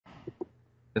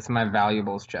This is my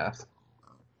valuables chest.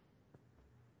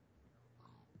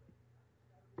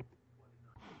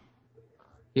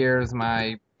 Here's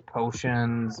my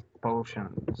potions.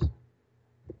 Potions.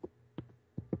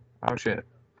 Oh shit.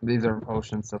 These are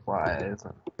potion supplies.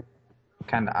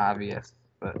 Kind of obvious,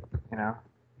 but you know.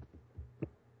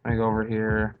 Let me go over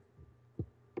here.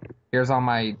 Here's all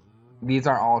my. These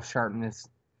are all sharpness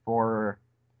for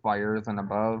fires and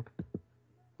above.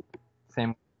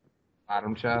 Same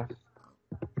bottom chest.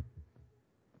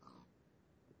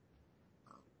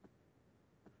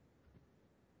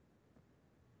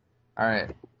 All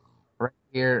right, right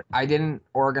here. I didn't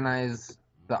organize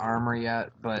the armor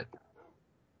yet, but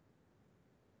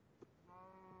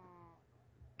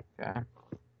okay.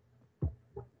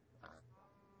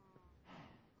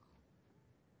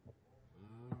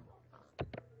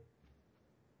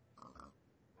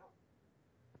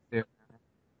 Dude,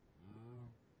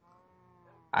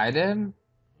 I did.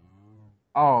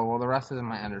 Oh well, the rest is in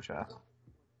my ender chest.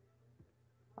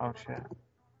 Oh shit.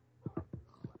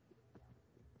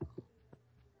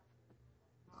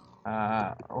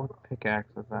 What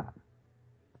pickaxe is that?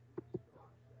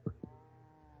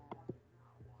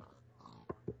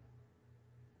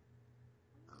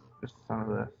 Just some of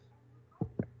this.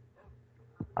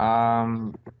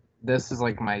 Um, this is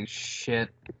like my shit,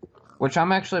 which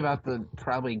I'm actually about to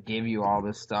probably give you all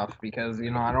this stuff because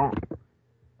I don't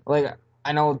like.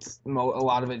 I know a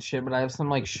lot of it's shit, but I have some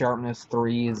like sharpness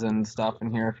threes and stuff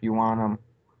in here if you want them.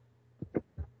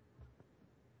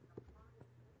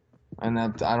 And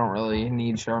that I don't really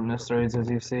need sharpness threes as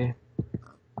you see.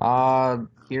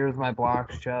 Here's my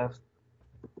blocks chest.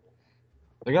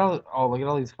 Look at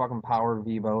all these fucking powered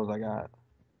V bows I got.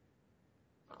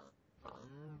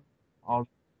 All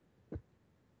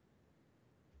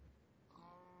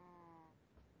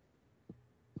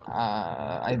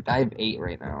I have 8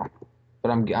 right now, but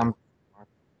I'm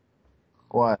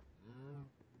what?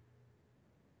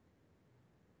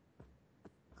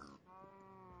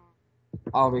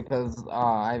 Oh, because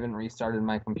I haven't restarted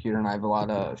my computer and I have a lot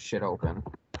of shit open.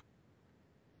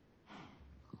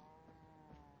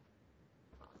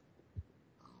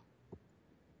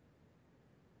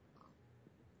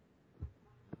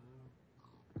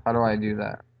 How do I do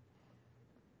that?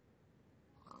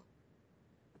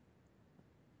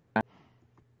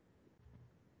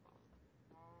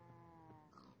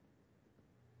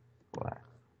 What?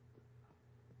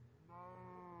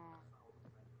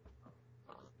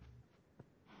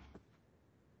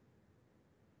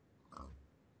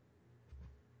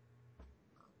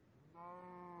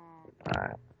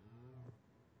 Alright.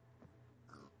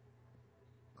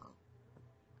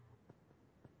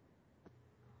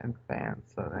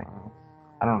 Advanced settings.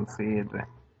 I don't see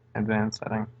advanced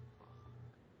setting.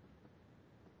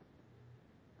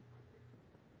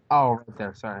 Oh, right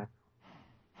there. Sorry.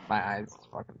 My eyes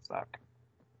fucking suck.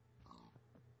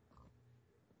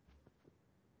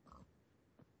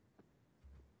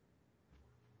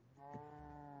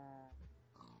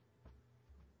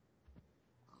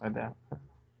 Right there.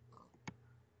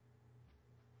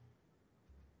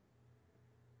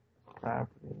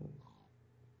 Properties.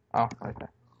 Oh, right there.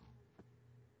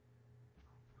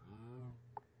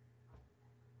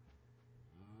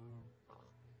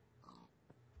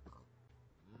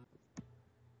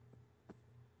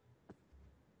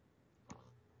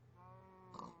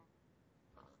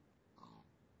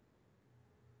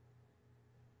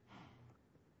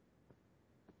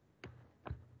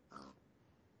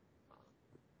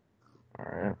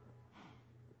 Alright.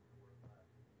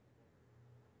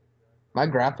 My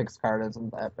graphics card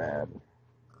isn't that bad.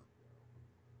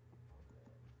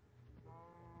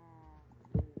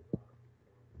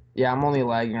 Yeah, I'm only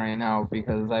lagging right now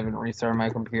because I haven't restarted my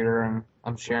computer and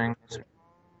I'm sharing.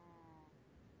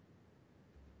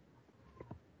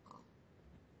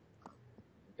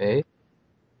 Okay.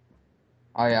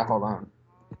 Oh yeah, hold on.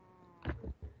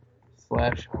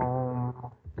 Slash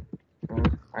home.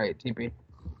 Alright, TP.